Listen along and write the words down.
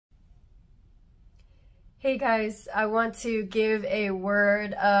Hey guys, I want to give a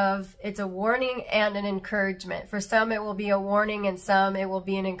word of, it's a warning and an encouragement. For some it will be a warning and some it will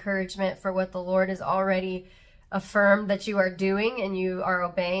be an encouragement for what the Lord has already affirmed that you are doing and you are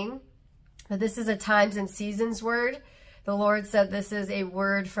obeying. But this is a times and seasons word. The Lord said this is a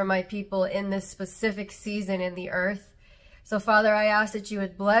word for my people in this specific season in the earth. So Father, I ask that you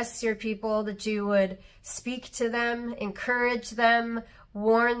would bless your people, that you would speak to them, encourage them,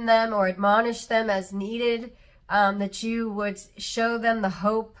 warn them or admonish them as needed, that you would show them the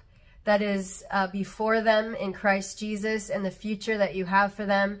hope that is before them in Christ Jesus and the future that you have for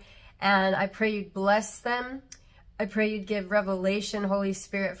them. And I pray you'd bless them. I pray you'd give revelation, Holy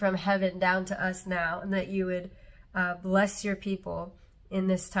Spirit, from heaven down to us now, and that you would bless your people in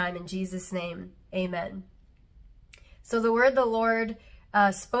this time. In Jesus' name, amen. So the word the Lord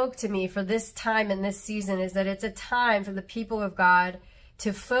spoke to me for this time and this season is that it's a time for the people of God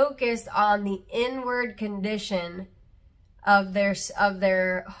to focus on the inward condition of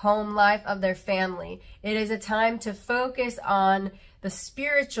their home life, of their family. It is a time to focus on the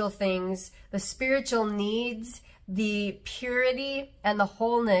spiritual things, the spiritual needs, the purity and the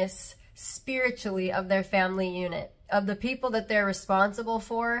wholeness spiritually of their family unit, of the people that they're responsible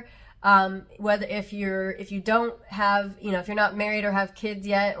for. Whether if you don't have, if you're not married or have kids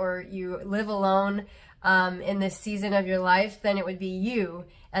yet, or you live alone, in this season of your life, then it would be you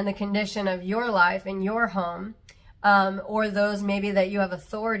and the condition of your life in your home, or those maybe that you have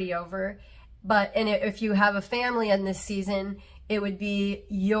authority over. And if you have a family in this season, it would be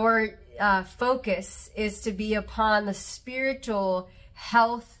your focus is to be upon the spiritual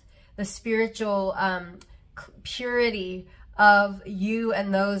health, the spiritual purity of you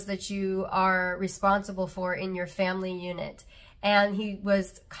and those that you are responsible for in your family unit. And he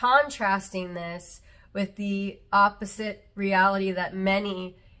was contrasting this with the opposite reality that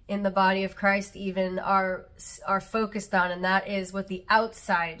many in the body of Christ even are focused on, and that is what the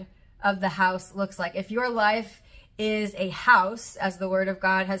outside of the house looks like. If your life is a house, as the Word of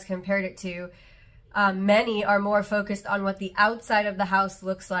God has compared it to, many are more focused on what the outside of the house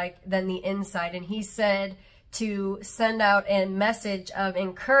looks like than the inside. And he said to send out a message of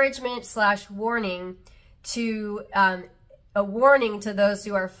encouragement / warning to a warning to those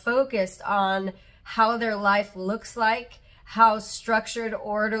who are focused on how their life looks like, how structured,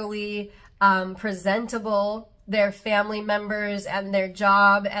 orderly, presentable their family members and their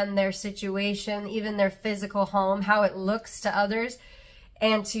job and their situation, even their physical home, how it looks to others.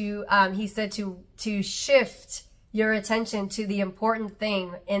 And he said to shift your attention to the important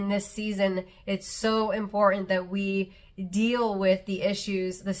thing in this season. It's so important that we deal with the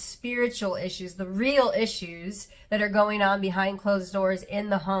issues, the spiritual issues, the real issues that are going on behind closed doors in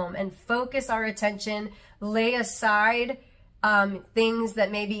the home, and focus our attention, lay aside things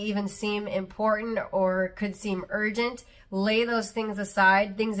that maybe even seem important or could seem urgent. Lay those things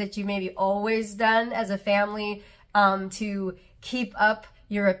aside, things that you maybe always done as a family to keep up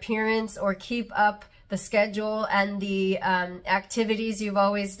your appearance or keep up the schedule and the activities you've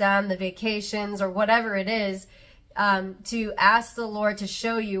always done, the vacations or whatever it is, to ask the Lord to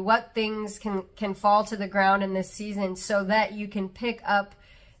show you what things can fall to the ground in this season so that you can pick up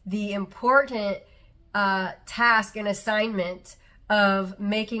the important task and assignment of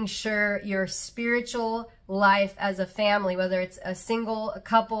making sure your spiritual life as a family, whether it's a single, a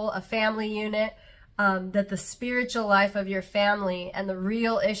couple, a family unit, that the spiritual life of your family and the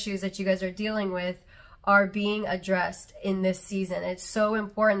real issues that you guys are dealing with are being addressed in this season. It's so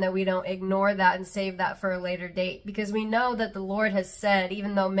important that we don't ignore that and save that for a later date, because we know that the Lord has said,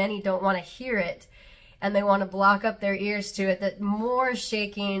 even though many don't want to hear it and they want to block up their ears to it, that more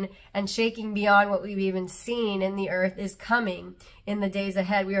shaking and shaking beyond what we've even seen in the earth is coming in the days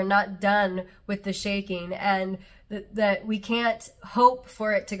ahead. We are not done with the shaking, and that we can't hope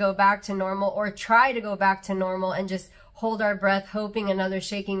for it to go back to normal or try to go back to normal and just hold our breath hoping another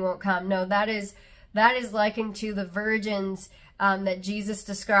shaking won't come. No, that is likened to the virgins that Jesus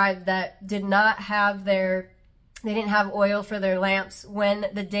described that did not have they didn't have oil for their lamps when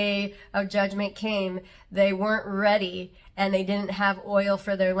the day of judgment came. They weren't ready and they didn't have oil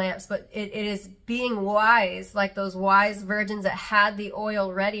for their lamps. But it is being wise, like those wise virgins that had the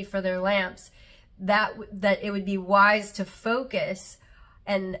oil ready for their lamps, that it would be wise to focus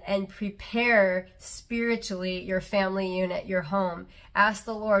and prepare spiritually your family unit, your home. Ask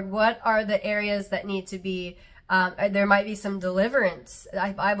the Lord, what are the areas that need to be, there might be some deliverance.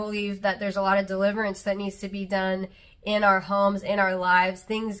 I believe that there's a lot of deliverance that needs to be done in our homes, in our lives,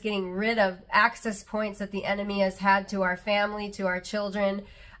 things getting rid of access points that the enemy has had to our family, to our children,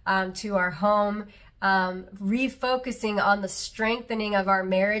 to our home, refocusing on the strengthening of our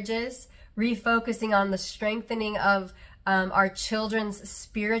marriages, refocusing on the strengthening of our children's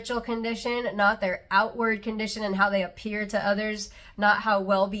spiritual condition, not their outward condition and how they appear to others, not how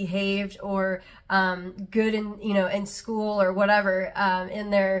well behaved or good in school or whatever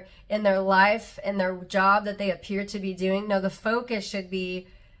in their life and their job that they appear to be doing. No, the focus should be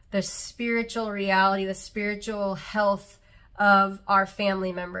the spiritual reality, the spiritual health of our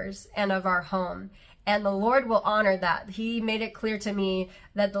family members and of our home. And the Lord will honor that. He made it clear to me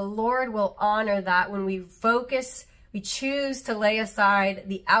that the Lord will honor that when we focus. We choose to lay aside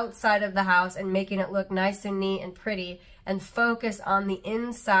the outside of the house and making it look nice and neat and pretty and focus on the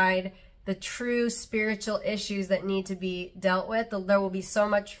inside, the true spiritual issues that need to be dealt with. There will be so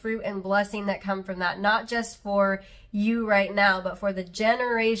much fruit and blessing that come from that, not just for you right now, but for the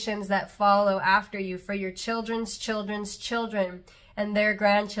generations that follow after you, for your children's children's children and their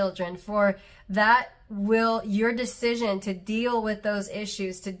grandchildren. For that your decision to deal with those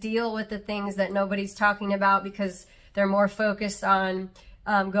issues, to deal with the things that nobody's talking about because they're more focused on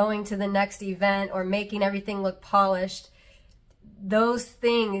going to the next event or making everything look polished. Those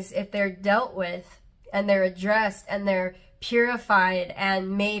things, if they're dealt with and they're addressed and they're purified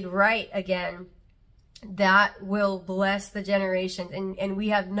and made right again, that will bless the generations. And we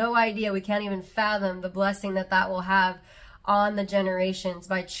have no idea, we can't even fathom the blessing that will have on the generations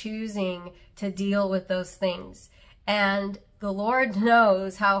by choosing to deal with those things. And the Lord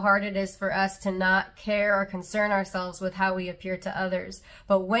knows how hard it is for us to not care or concern ourselves with how we appear to others.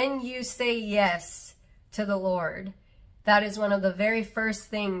 But when you say yes to the Lord, that is one of the very first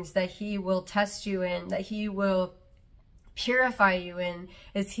things that He will test you in, that He will purify you in,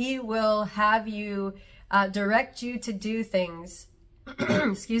 is He will have you, direct you to do things,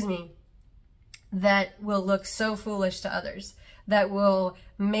 excuse me, that will look so foolish to others, that will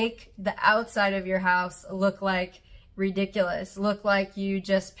make the outside of your house look like ridiculous, look like you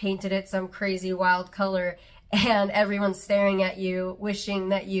just painted it some crazy wild color and everyone's staring at you wishing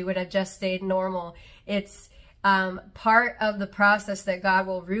that you would have just stayed normal. It's part of the process that God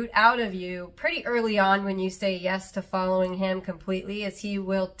will root out of you pretty early on when you say yes to following Him completely, as He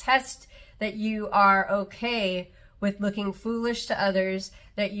will test that you are okay with looking foolish to others,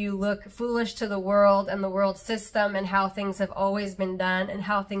 that you look foolish to the world and the world system and how things have always been done and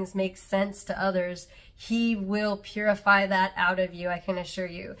how things make sense to others. He will purify that out of you, I can assure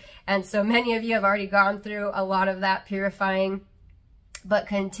you. And so many of you have already gone through a lot of that purifying, but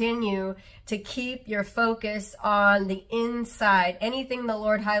continue to keep your focus on the inside. Anything the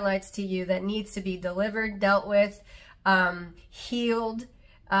Lord highlights to you that needs to be delivered, dealt with, healed,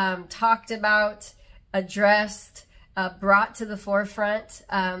 talked about, addressed, brought to the forefront,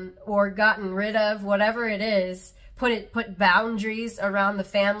 or gotten rid of, whatever it is. Put boundaries around the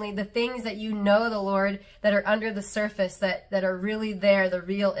family, the things that you know the Lord that are under the surface, that are really there, the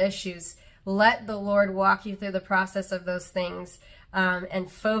real issues. Let the Lord walk you through the process of those things,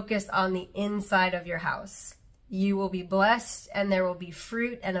 and focus on the inside of your house. You will be blessed, and there will be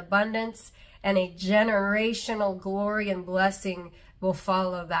fruit and abundance, and a generational glory and blessing will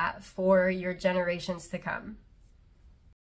follow that for your generations to come.